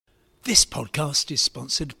This podcast is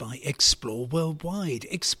sponsored by Explore Worldwide.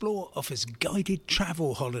 Explore offers guided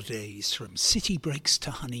travel holidays from city breaks to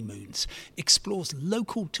honeymoons. Explore's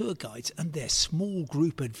local tour guides and their small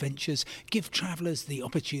group adventures give travellers the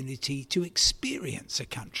opportunity to experience a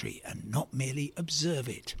country and not merely observe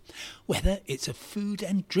it. Whether it's a food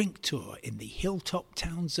and drink tour in the hilltop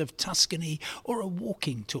towns of Tuscany or a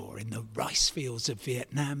walking tour in the rice fields of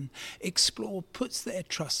Vietnam, Explore puts their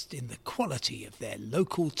trust in the quality of their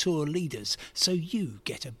local tour leaders so you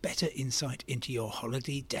get a better insight into your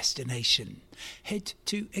holiday destination. Head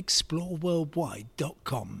to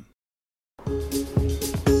exploreworldwide.com.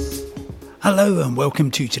 Hello and welcome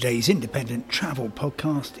to today's Independent Travel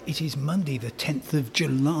Podcast. It is Monday the 10th of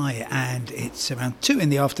July and it's around 2 in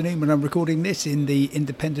the afternoon when I'm recording this in the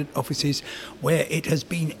independent offices where it has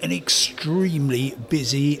been an extremely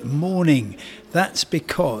busy morning. That's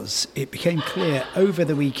because it became clear over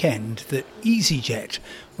the weekend that EasyJet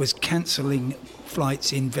was cancelling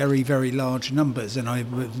flights in very, very large numbers, and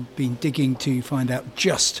I've been digging to find out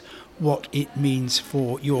just what it means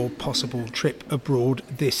for your possible trip abroad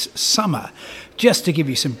this summer. Just to give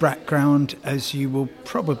you some background, as you will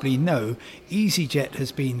probably know, EasyJet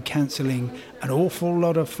has been cancelling an awful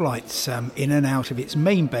lot of flights in and out of its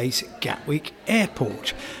main base, Gatwick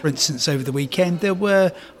Airport. For instance, over the weekend there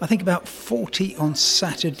were, I think, about 40 on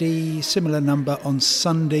Saturday, similar number on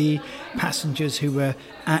Sunday, passengers who were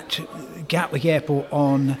at Gatwick Airport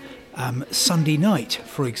on Sunday night,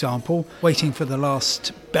 for example, waiting for the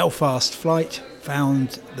last Belfast flight,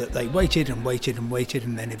 found that they waited and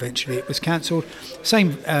then eventually it was cancelled.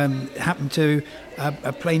 Same happened to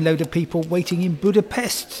a plane load of people waiting in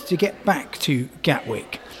Budapest to get back to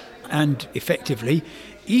Gatwick. And effectively,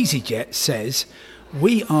 EasyJet says,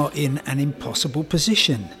 we are in an impossible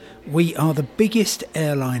position. We are the biggest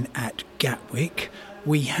airline at Gatwick.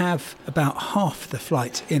 We have about half the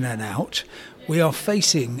flights in and out. We are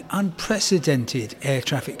facing unprecedented air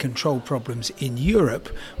traffic control problems in Europe,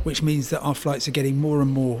 which means that our flights are getting more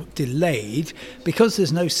and more delayed. Because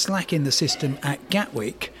there's no slack in the system at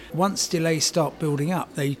Gatwick, once delays start building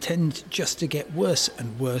up, they tend just to get worse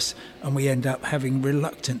and worse, and we end up having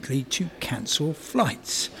reluctantly to cancel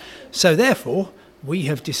flights. So therefore, we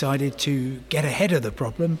have decided to get ahead of the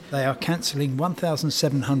problem. They are cancelling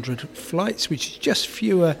 1,700 flights, which is just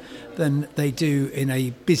fewer than they do in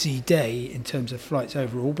a busy day in terms of flights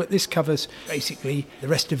overall. But this covers basically the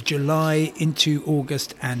rest of July into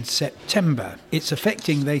August and September. It's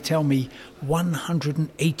affecting, they tell me,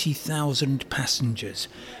 180,000 passengers.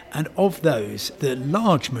 And of those, the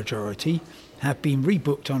large majority have been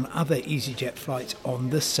rebooked on other EasyJet flights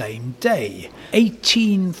on the same day.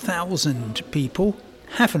 18,000 people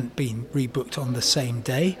haven't been rebooked on the same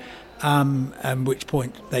day, at which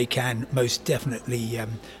point they can most definitely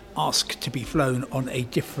ask to be flown on a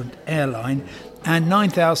different airline, and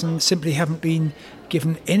 9,000 simply haven't been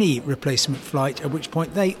given any replacement flight, at which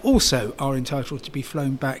point they also are entitled to be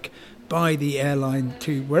flown back by the airline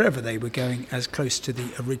to wherever they were going as close to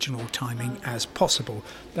the original timing as possible.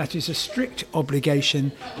 That is a strict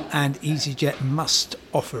obligation and EasyJet must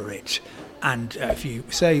offer it. And if you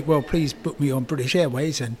say, well, please book me on British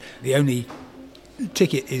Airways, and the only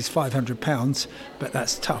ticket is £500, but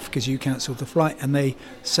that's tough because you cancelled the flight, and they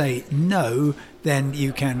say no, then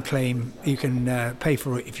you can claim, you can pay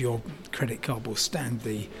for it if your credit card will stand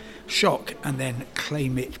the shock, and then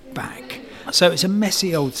claim it back. So it's a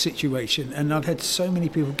messy old situation, and I've had so many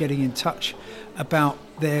people getting in touch about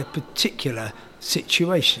their particular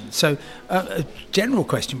situation. So a general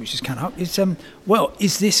question which has come up is,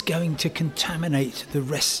 is this going to contaminate the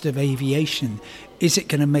rest of aviation? Is it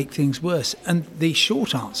going to make things worse? And the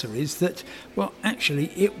short answer is that, well, actually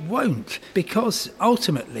it won't, because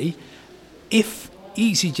ultimately, if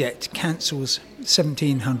EasyJet cancels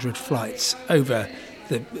 1,700 flights over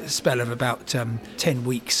the spell of about 10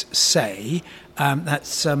 weeks, say,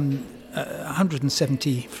 that's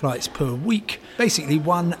 170 flights per week, basically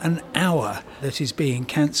 1 an hour that is being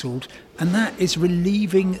cancelled, and that is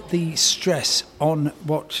relieving the stress on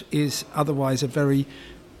what is otherwise a very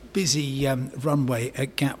busy runway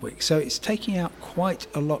at Gatwick. So it's taking out quite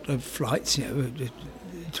a lot of flights,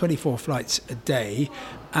 24 flights a day,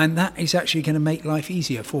 and that is actually going to make life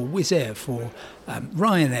easier for Wizz Air, for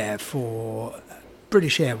Ryanair, for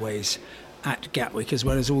British Airways at Gatwick, as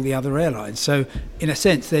well as all the other airlines. So in a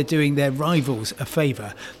sense, they're doing their rivals a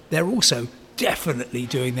favour. They're also definitely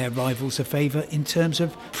doing their rivals a favour in terms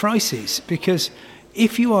of prices, because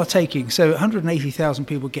if you are taking, so 180,000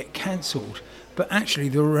 people get cancelled, but actually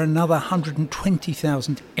there were another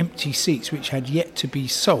 120,000 empty seats which had yet to be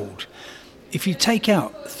sold. If you take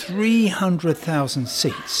out 300,000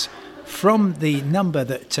 seats from the number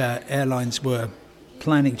that airlines were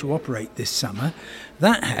planning to operate this summer,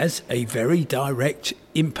 that has a very direct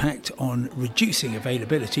impact on reducing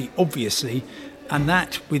availability, obviously, and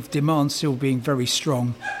that, with demand still being very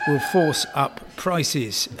strong, will force up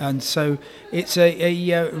prices. And so it's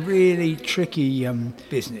a really tricky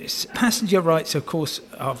business. Passenger rights, of course,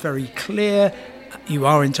 are very clear. You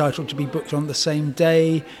are entitled to be booked on the same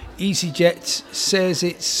day. EasyJet says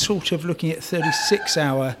it's sort of looking at a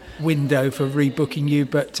 36-hour window for rebooking you,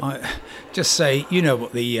 but I just say, you know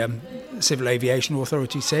what the Civil Aviation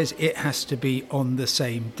Authority says, it has to be on the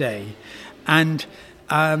same day. And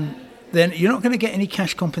then you're not going to get any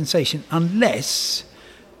cash compensation unless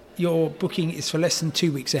your booking is for less than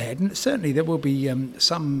 2 weeks ahead. And certainly there will be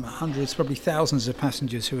some hundreds, probably thousands of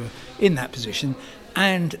passengers who are in that position,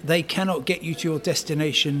 and they cannot get you to your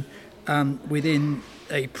destination within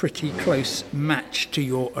a pretty close match to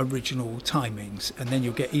your original timings. And then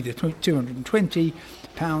you'll get either £220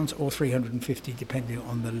 or $350, depending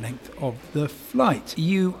on the length of the flight.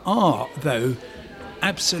 You are, though,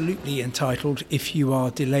 absolutely entitled, if you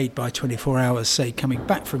are delayed by 24 hours, say coming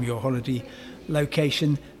back from your holiday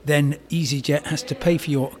location, then EasyJet has to pay for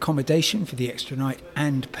your accommodation for the extra night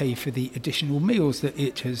and pay for the additional meals that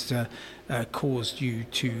it has caused you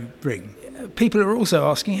to bring. People are also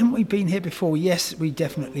asking, haven't we been here before? Yes, we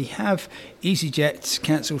definitely have. EasyJet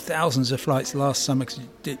cancelled thousands of flights last summer because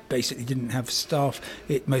it basically didn't have staff.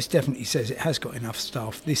 It most definitely says it has got enough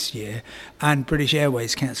staff this year. And British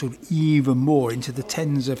Airways cancelled even more, into the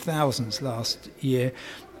tens of thousands last year.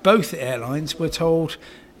 Both airlines were told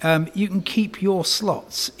you can keep your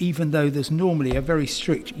slots, even though there's normally a very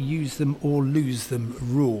strict use them or lose them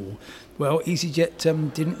rule. Well,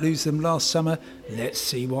 EasyJet didn't lose them last summer. Let's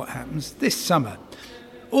see what happens this summer.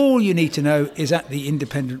 All you need to know is at the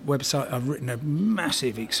Independent website, I've written a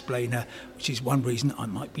massive explainer, which is one reason I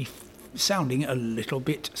might be sounding a little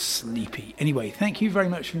bit sleepy. Anyway, thank you very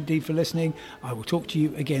much indeed for listening. I will talk to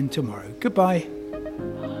you again tomorrow. Goodbye.